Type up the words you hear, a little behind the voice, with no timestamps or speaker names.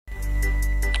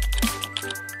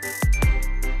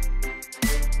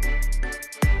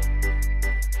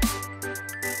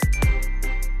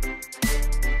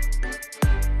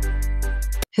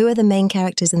Who are the main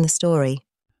characters in the story?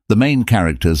 The main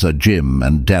characters are Jim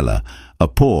and Della, a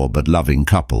poor but loving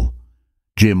couple.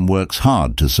 Jim works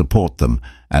hard to support them,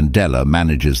 and Della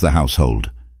manages the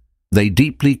household. They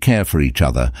deeply care for each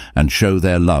other and show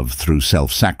their love through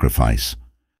self-sacrifice.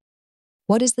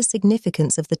 What is the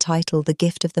significance of the title, The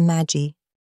Gift of the Magi?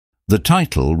 The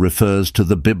title refers to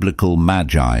the biblical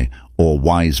Magi, or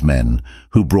wise men,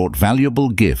 who brought valuable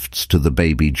gifts to the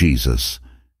baby Jesus.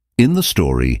 In the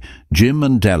story, Jim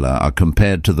and Della are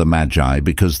compared to the Magi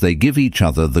because they give each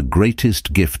other the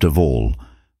greatest gift of all,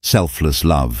 selfless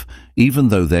love, even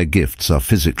though their gifts are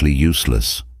physically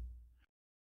useless.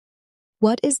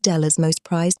 What is Della's most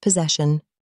prized possession?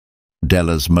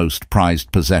 Della's most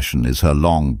prized possession is her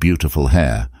long, beautiful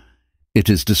hair. It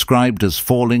is described as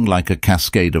falling like a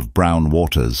cascade of brown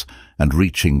waters and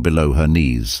reaching below her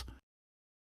knees.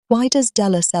 Why does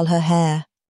Della sell her hair?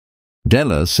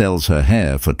 Della sells her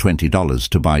hair for $20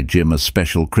 to buy Jim a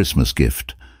special Christmas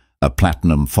gift, a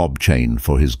platinum fob chain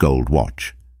for his gold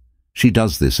watch. She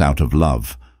does this out of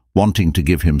love, wanting to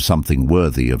give him something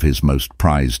worthy of his most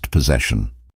prized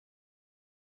possession.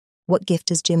 What gift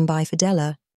does Jim buy for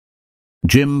Della?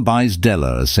 Jim buys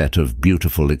Della a set of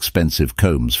beautiful, expensive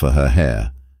combs for her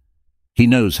hair. He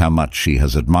knows how much she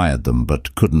has admired them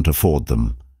but couldn't afford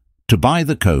them. To buy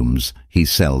the combs, he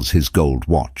sells his gold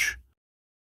watch.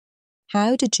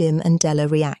 How do Jim and Della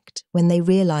react when they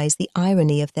realize the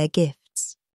irony of their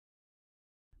gifts?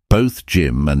 Both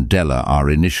Jim and Della are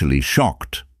initially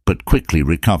shocked, but quickly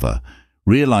recover,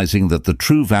 realizing that the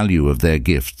true value of their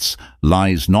gifts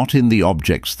lies not in the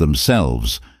objects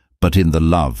themselves, but in the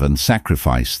love and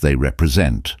sacrifice they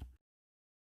represent.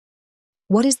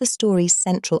 What is the story's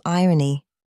central irony?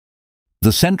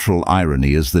 The central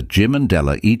irony is that Jim and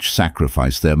Della each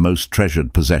sacrifice their most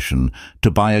treasured possession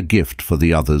to buy a gift for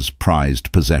the other's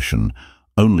prized possession,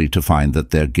 only to find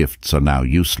that their gifts are now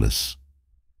useless.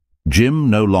 Jim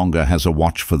no longer has a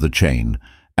watch for the chain,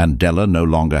 and Della no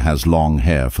longer has long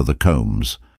hair for the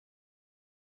combs.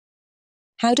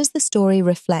 How does the story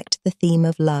reflect the theme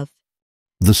of love?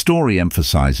 The story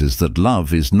emphasizes that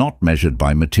love is not measured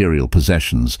by material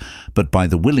possessions, but by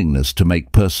the willingness to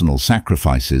make personal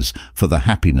sacrifices for the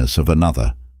happiness of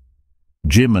another.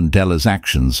 Jim and Della's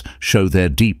actions show their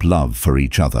deep love for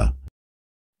each other.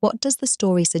 What does the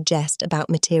story suggest about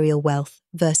material wealth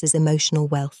versus emotional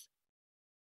wealth?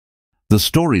 The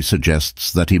story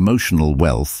suggests that emotional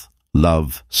wealth,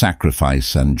 love,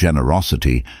 sacrifice, and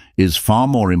generosity is far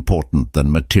more important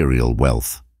than material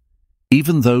wealth.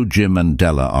 Even though Jim and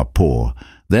Della are poor,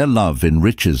 their love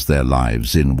enriches their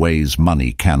lives in ways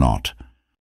money cannot.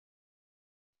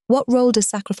 What role does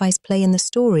sacrifice play in the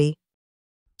story?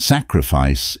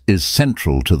 Sacrifice is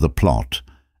central to the plot,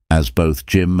 as both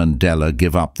Jim and Della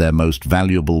give up their most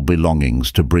valuable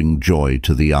belongings to bring joy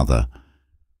to the other.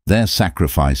 Their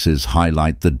sacrifices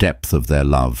highlight the depth of their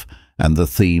love and the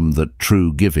theme that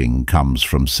true giving comes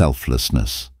from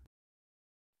selflessness.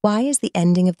 Why is the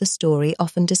ending of the story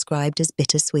often described as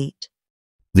bittersweet?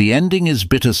 The ending is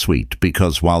bittersweet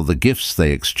because while the gifts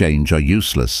they exchange are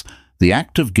useless, the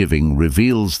act of giving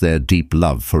reveals their deep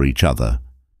love for each other.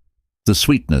 The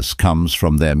sweetness comes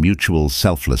from their mutual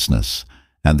selflessness,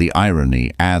 and the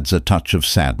irony adds a touch of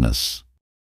sadness.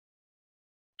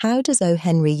 How does O.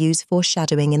 Henry use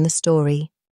foreshadowing in the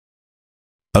story?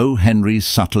 O. Henry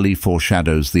subtly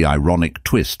foreshadows the ironic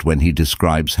twist when he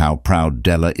describes how proud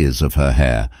Della is of her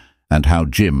hair and how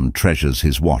Jim treasures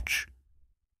his watch.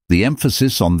 The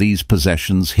emphasis on these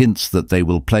possessions hints that they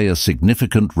will play a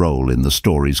significant role in the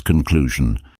story's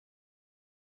conclusion.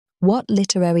 What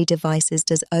literary devices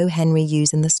does O. Henry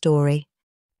use in the story?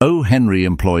 O. Henry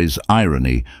employs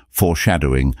irony,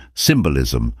 foreshadowing,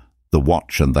 symbolism, the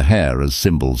watch and the hair as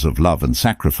symbols of love and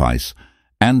sacrifice,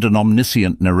 and an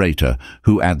omniscient narrator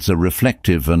who adds a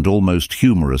reflective and almost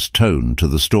humorous tone to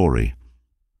the story.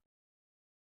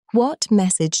 What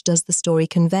message does the story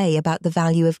convey about the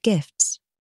value of gifts?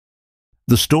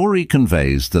 The story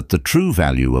conveys that the true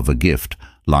value of a gift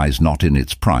lies not in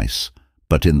its price,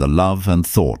 but in the love and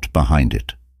thought behind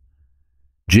it.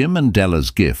 Jim and Della's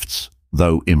gifts,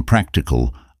 though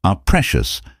impractical, are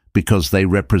precious because they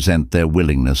represent their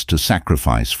willingness to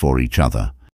sacrifice for each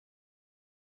other.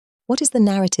 What is the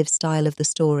narrative style of the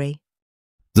story?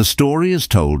 The story is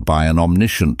told by an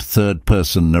omniscient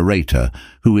third-person narrator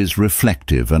who is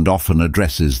reflective and often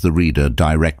addresses the reader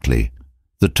directly.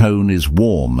 The tone is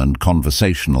warm and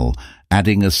conversational,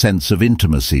 adding a sense of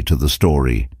intimacy to the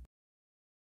story.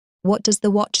 What does the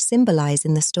watch symbolize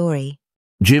in the story?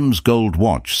 Jim's gold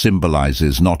watch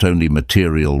symbolizes not only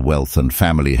material wealth and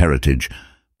family heritage,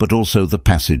 but also the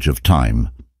passage of time.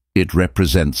 It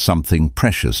represents something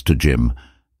precious to Jim,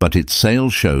 but its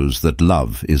sale shows that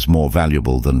love is more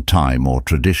valuable than time or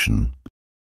tradition.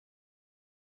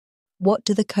 What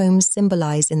do the combs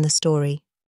symbolize in the story?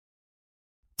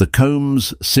 The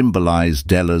combs symbolize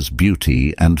Della's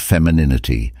beauty and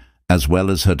femininity, as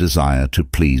well as her desire to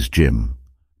please Jim.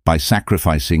 By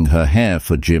sacrificing her hair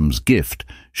for Jim's gift,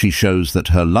 she shows that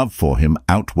her love for him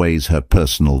outweighs her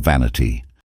personal vanity.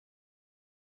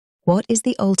 What is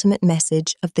the ultimate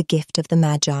message of the gift of the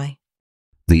Magi?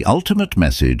 The ultimate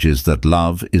message is that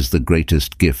love is the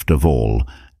greatest gift of all,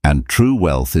 and true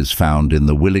wealth is found in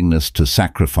the willingness to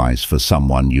sacrifice for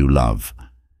someone you love.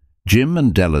 Jim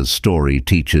and Della's story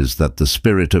teaches that the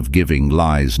spirit of giving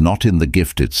lies not in the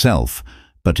gift itself,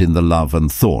 but in the love and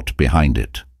thought behind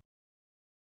it.